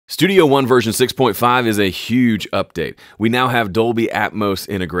Studio One version 6.5 is a huge update. We now have Dolby Atmos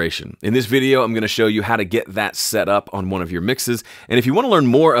integration. In this video, I'm going to show you how to get that set up on one of your mixes. And if you want to learn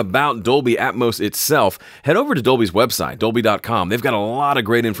more about Dolby Atmos itself, head over to Dolby's website, dolby.com. They've got a lot of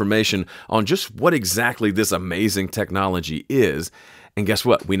great information on just what exactly this amazing technology is. And guess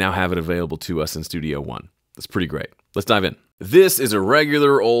what? We now have it available to us in Studio One. That's pretty great. Let's dive in. This is a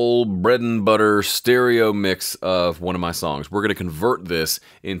regular old bread and butter stereo mix of one of my songs. We're going to convert this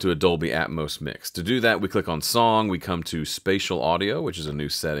into a Dolby Atmos mix. To do that, we click on Song, we come to Spatial Audio, which is a new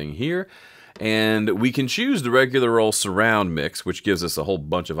setting here, and we can choose the regular old surround mix, which gives us a whole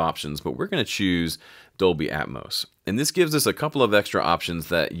bunch of options, but we're going to choose Dolby Atmos. And this gives us a couple of extra options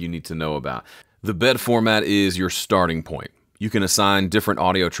that you need to know about. The bed format is your starting point. You can assign different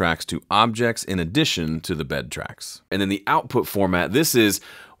audio tracks to objects in addition to the bed tracks. And then the output format, this is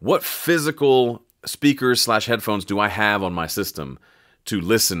what physical speakers / headphones do I have on my system to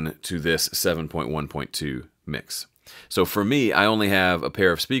listen to this 7.1.2 mix. So for me, I only have a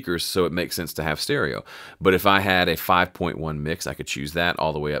pair of speakers, so it makes sense to have stereo. But if I had a 5.1 mix, I could choose that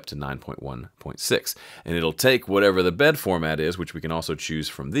all the way up to 9.1.6. And it'll take whatever the bed format is, which we can also choose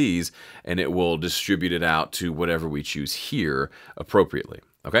from these, and it will distribute it out to whatever we choose here appropriately.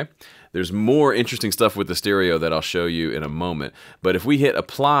 Okay? There's more interesting stuff with the stereo that I'll show you in a moment. But if we hit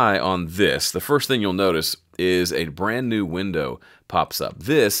apply on this, the first thing you'll notice is a brand new window pops up.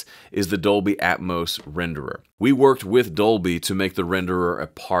 This is the Dolby Atmos Renderer. We worked with Dolby to make the renderer a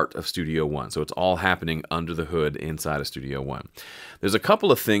part of Studio One, so it's all happening under the hood inside of Studio One. There's a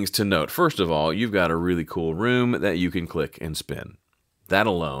couple of things to note. First of all, you've got a really cool room that you can click and spin. That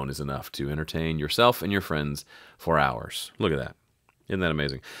alone is enough to entertain yourself and your friends for hours. Look at that. Isn't that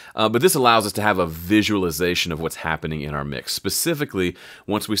amazing? But this allows us to have a visualization of what's happening in our mix. Specifically,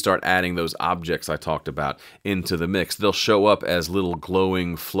 once we start adding those objects I talked about into the mix, they'll show up as little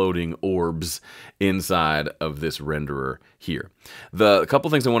glowing, floating orbs inside of this renderer here. The couple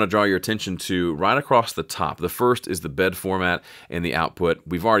things I want to draw your attention to right across the top. The first is the bed format and the output.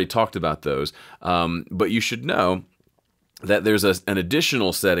 We've already talked about those, but you should know that there's an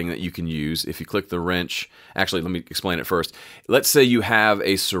additional setting that you can use if you click the wrench. Actually, let me explain it first. Let's say you have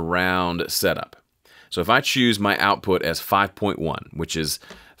a surround setup. So if I choose my output as 5.1, which is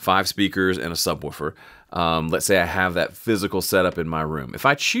 5 speakers and a subwoofer, let's say I have that physical setup in my room. If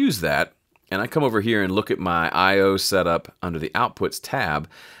I choose that, and I come over here and look at my I/O setup under the Outputs tab,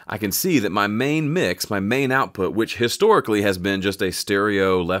 I can see that my main mix, my main output, which historically has been just a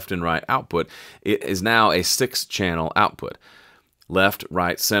stereo left and right output, it is now a 6-channel output. Left,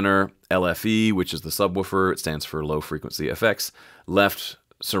 right, center, LFE, which is the subwoofer, it stands for low frequency effects, left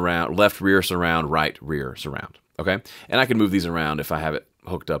rear surround, right rear surround. Okay? And I can move these around if I have it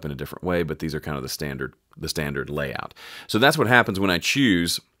hooked up in a different way, but these are kind of the standard layout. So that's what happens when I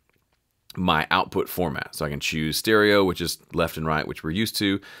choose my output format. So I can choose stereo, which is left and right, which we're used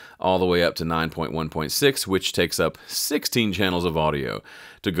to, all the way up to 9.1.6, which takes up 16 channels of audio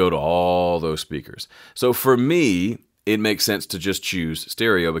to go to all those speakers. So for me, it makes sense to just choose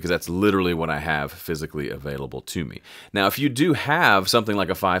stereo because that's literally what I have physically available to me. Now, if you do have something like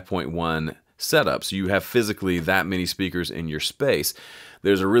a 5.1 setup, so you have physically that many speakers in your space,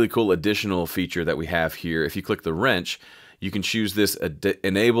 there's a really cool additional feature that we have here. If you click the wrench, you can choose this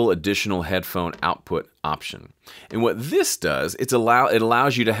Enable Additional Headphone Output option. And what this does, it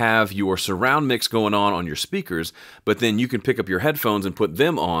allows you to have your surround mix going on your speakers, but then you can pick up your headphones and put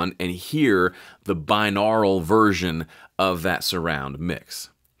them on and hear the binaural version of that surround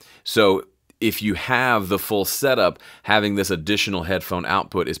mix. So if you have the full setup, having this additional headphone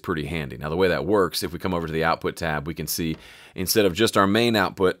output is pretty handy. Now, the way that works, if we come over to the Output tab, we can see instead of just our main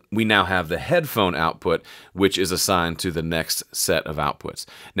output, we now have the headphone output, which is assigned to the next set of outputs.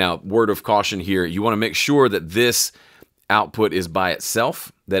 Now, word of caution here, you want to make sure that this output is by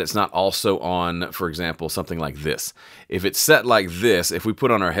itself, that it's not also on, for example, something like this. If it's set like this, if we put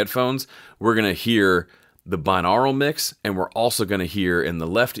on our headphones, we're going to hear the binaural mix, and we're also going to hear in the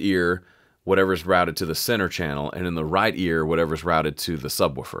left ear whatever's routed to the center channel, and in the right ear, whatever's routed to the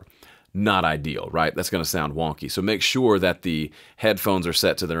subwoofer. Not ideal, right? That's going to sound wonky. So make sure that the headphones are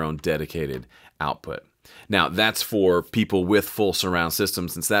set to their own dedicated output. Now, that's for people with full surround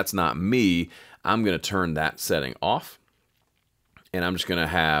systems. Since that's not me, I'm going to turn that setting off, and I'm just going to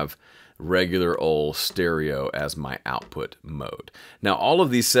have regular old stereo as my output mode. Now, all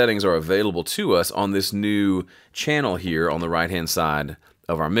of these settings are available to us on this new channel here on the right-hand side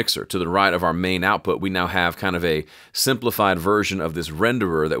of our mixer. To the right of our main output, we now have kind of a simplified version of this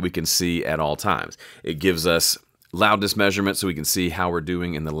renderer that we can see at all times. It gives us loudness measurement so we can see how we're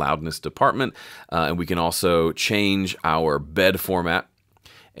doing in the loudness department, and we can also change our bed format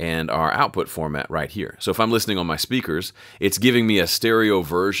and our output format right here. So if I'm listening on my speakers, it's giving me a stereo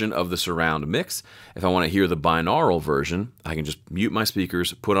version of the surround mix. If I want to hear the binaural version, I can just mute my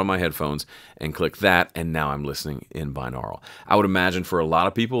speakers, put on my headphones, and click that, and now I'm listening in binaural. I would imagine for a lot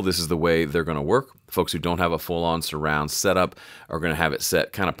of people, this is the way they're going to work. Folks who don't have a full-on surround setup are going to have it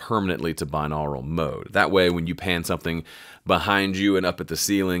set kind of permanently to binaural mode. That way, when you pan something behind you and up at the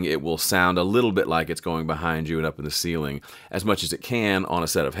ceiling, it will sound a little bit like it's going behind you and up in the ceiling as much as it can on a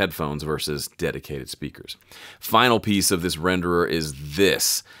set of headphones versus dedicated speakers. Final piece of this renderer is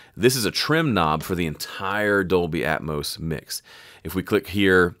this. This is a trim knob for the entire Dolby Atmos mix. If we click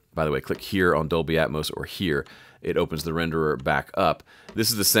here, by the way, click here on Dolby Atmos or here, it opens the renderer back up. This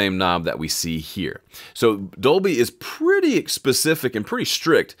is the same knob that we see here. So Dolby is pretty specific and pretty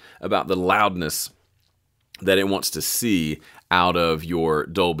strict about the loudness that it wants to see out of your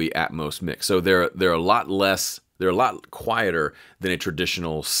Dolby Atmos mix. So they're a lot quieter than a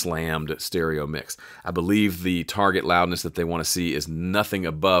traditional slammed stereo mix. I believe the target loudness that they want to see is nothing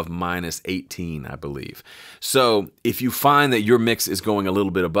above -18, I believe. So if you find that your mix is going a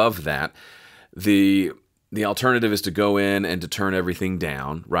little bit above that, the alternative is to go in and to turn everything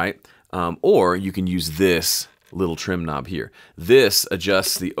down, right? Or you can use this little trim knob here. This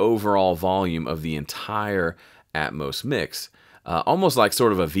adjusts the overall volume of the entire Atmos mix, almost like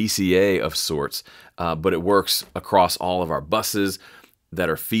sort of a VCA of sorts, but it works across all of our buses that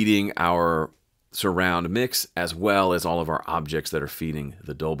are feeding our surround mix, as well as all of our objects that are feeding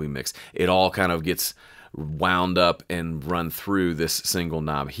the Dolby mix. It all kind of gets wound up and run through this single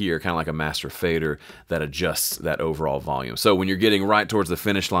knob here, kind of like a master fader that adjusts that overall volume. So when you're getting right towards the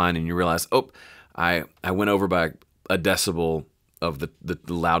finish line and you realize, oh, I went over by a decibel of the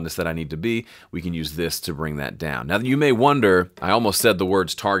loudness that I need to be, we can use this to bring that down. Now you may wonder, I almost said the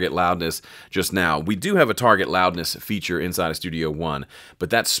words target loudness just now. We do have a target loudness feature inside of Studio One, but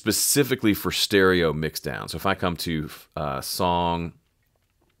that's specifically for stereo mixdown. So if I come to Song,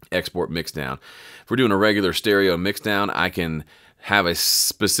 Export Mixdown, if we're doing a regular stereo mixdown, I can have a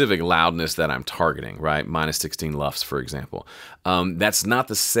specific loudness that I'm targeting, right? -16 LUFS, for example. That's not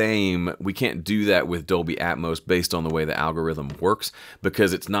the same. We can't do that with Dolby Atmos based on the way the algorithm works,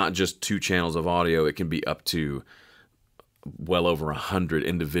 because it's not just 2 channels of audio. It can be up to well over 100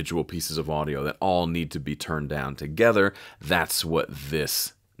 individual pieces of audio that all need to be turned down together. That's what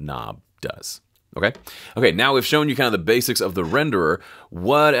this knob does. Okay, now we've shown you kind of the basics of the renderer.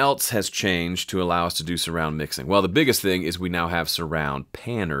 What else has changed to allow us to do surround mixing? Well, the biggest thing is we now have surround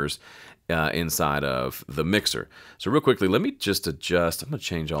panners inside of the mixer. So real quickly, let me just adjust. I'm going to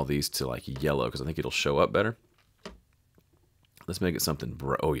change all these to like yellow because I think it'll show up better. Let's make it something,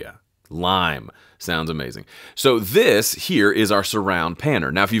 oh yeah, lime. Sounds amazing. So this here is our surround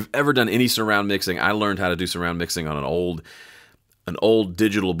panner. Now, if you've ever done any surround mixing, I learned how to do surround mixing on an old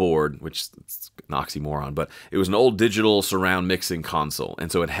digital board, which is an oxymoron, but it was an old digital surround mixing console.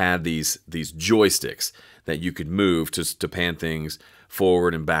 And so it had these joysticks that you could move to pan things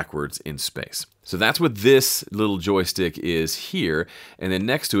forward and backwards in space. So that's what this little joystick is here. And then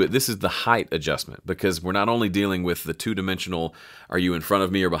next to it, this is the height adjustment, because we're not only dealing with the 2-dimensional, are you in front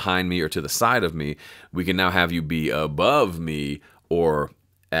of me or behind me or to the side of me, we can now have you be above me or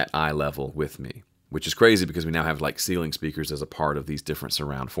at eye level with me, which is crazy because we now have like ceiling speakers as a part of these different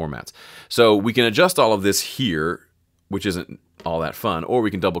surround formats. So we can adjust all of this here, which isn't all that fun, or we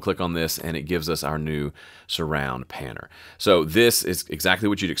can double click on this and it gives us our new surround panner. So this is exactly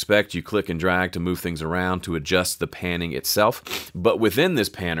what you'd expect. You click and drag to move things around to adjust the panning itself. But within this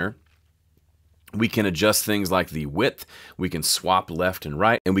panner, we can adjust things like the width, we can swap left and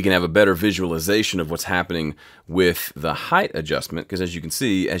right, and we can have a better visualization of what's happening with the height adjustment, because as you can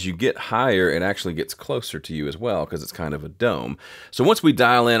see, as you get higher, it actually gets closer to you as well, because it's kind of a dome. So once we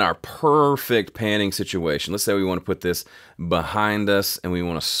dial in our perfect panning situation, let's say we want to put this behind us and we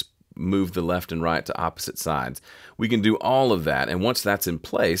want to move the left and right to opposite sides. We can do all of that, and once that's in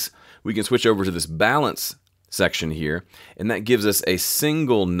place, we can switch over to this balance section here, and that gives us a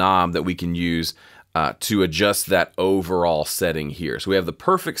single knob that we can use to adjust that overall setting here. So we have the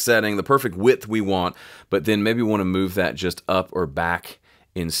perfect setting, the perfect width we want, but then maybe we want to move that just up or back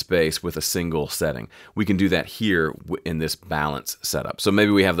in space with a single setting. We can do that here in this balance setup. So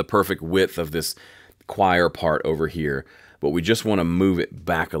maybe we have the perfect width of this choir part over here, but we just want to move it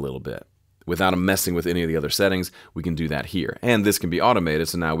back a little bit. Without messing with any of the other settings, we can do that here. And this can be automated,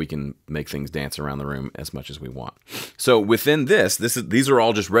 so now we can make things dance around the room as much as we want. So within these are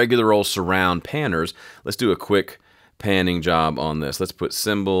all just regular old surround panners. Let's do a quick panning job on this. Let's put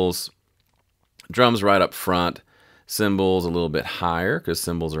cymbals, drums right up front, cymbals a little bit higher, because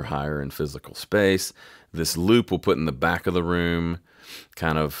cymbals are higher in physical space. This loop we'll put in the back of the room.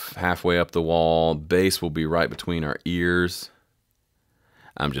 kind of halfway up the wall. Bass will be right between our ears.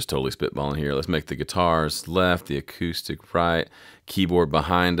 I'm just totally spitballing here. Let's make the guitars left, the acoustic right, keyboard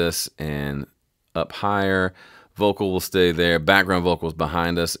behind us and up higher. Vocal will stay there. Background vocals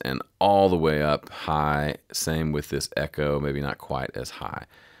behind us and all the way up high. Same with this echo, maybe not quite as high.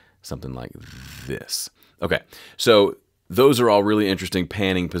 Something like this. Okay, so those are all really interesting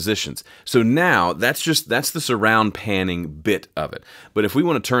panning positions. So now that's the surround panning bit of it. But if we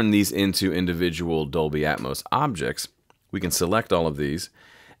want to turn these into individual Dolby Atmos objects, we can select all of these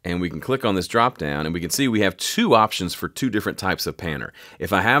and we can click on this drop down and we can see we have two options for two different types of panner.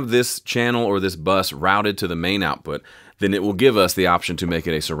 If I have this channel or this bus routed to the main output, then it will give us the option to make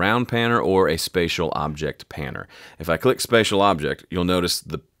it a surround panner or a spatial object panner. If I click spatial object, you'll notice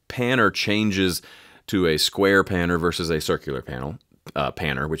the panner changes to a square panner versus a circular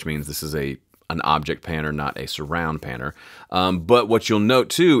panner, which means this is an object panner, not a surround panner. But what you'll note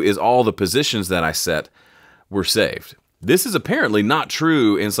too is all the positions that I set were saved. This is apparently not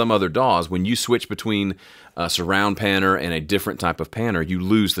true in some other DAWs. When you switch between a surround panner and a different type of panner, you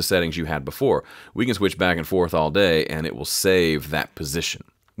lose the settings you had before. We can switch back and forth all day and it will save that position.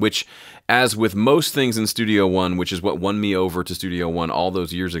 Which, as with most things in Studio One, which is what won me over to Studio One all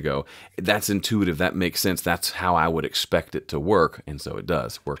those years ago, that's intuitive, that makes sense, that's how I would expect it to work, and so it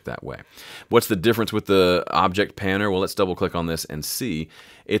does work that way. What's the difference with the object panner? Well, let's double click on this and see.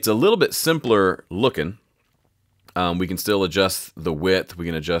 It's a little bit simpler looking. We can still adjust the width, we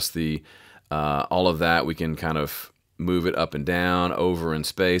can adjust the all of that, we can kind of move it up and down, over in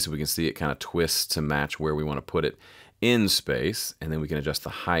space, we can see it kind of twists to match where we want to put it in space, and then we can adjust the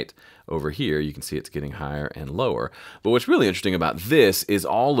height over here. You can see it's getting higher and lower. But what's really interesting about this is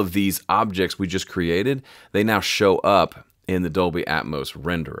all of these objects we just created, they now show up in the Dolby Atmos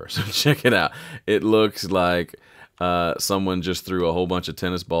renderer. So check it out. It looks like someone just threw a whole bunch of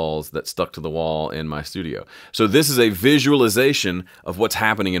tennis balls that stuck to the wall in my studio. So this is a visualization of what's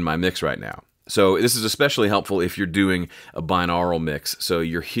happening in my mix right now. So this is especially helpful if you're doing a binaural mix. So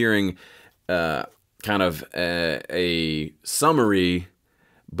you're hearing kind of a summary,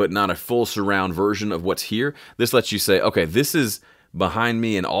 but not a full surround version of what's here. This lets you say, okay, this is behind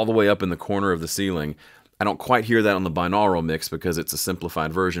me and all the way up in the corner of the ceiling. I don't quite hear that on the binaural mix because it's a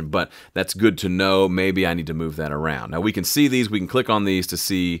simplified version, but that's good to know. Maybe I need to move that around. Now we can see these, we can click on these to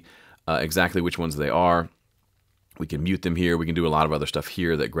see exactly which ones they are. We can mute them here. We can do a lot of other stuff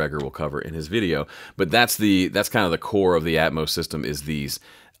here that Gregor will cover in his video. But that's kind of the core of the Atmos system, is these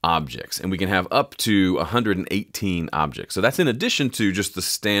objects, and we can have up to 118 objects. So that's in addition to just the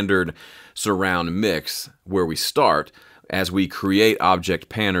standard surround mix where we start. As we create object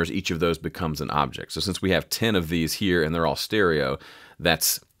panners, each of those becomes an object. So since we have 10 of these here and they're all stereo,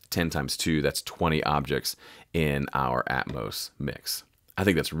 that's 10 times 2, that's 20 objects in our Atmos mix. I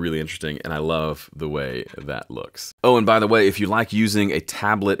think that's really interesting, and I love the way that looks. Oh, and by the way, if you like using a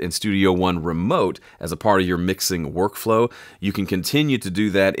tablet in Studio One remote as a part of your mixing workflow, you can continue to do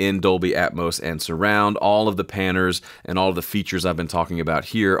that in Dolby Atmos and Surround. All of the panners and all of the features I've been talking about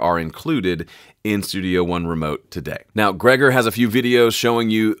here are included in Studio One Remote today. Now, Gregor has a few videos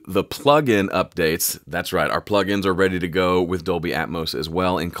showing you the plugin updates. That's right, our plugins are ready to go with Dolby Atmos as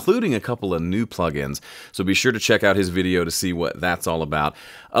well, including a couple of new plugins. So be sure to check out his video to see what that's all about.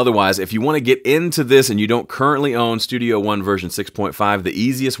 Otherwise, if you want to get into this and you don't currently own Studio One version 6.5, the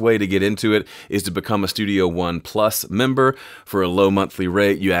easiest way to get into it is to become a Studio One Plus member. For a low monthly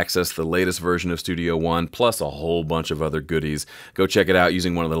rate, you access the latest version of Studio One plus a whole bunch of other goodies. Go check it out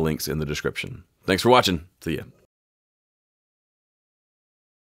using one of the links in the description. Thanks for watching. See ya.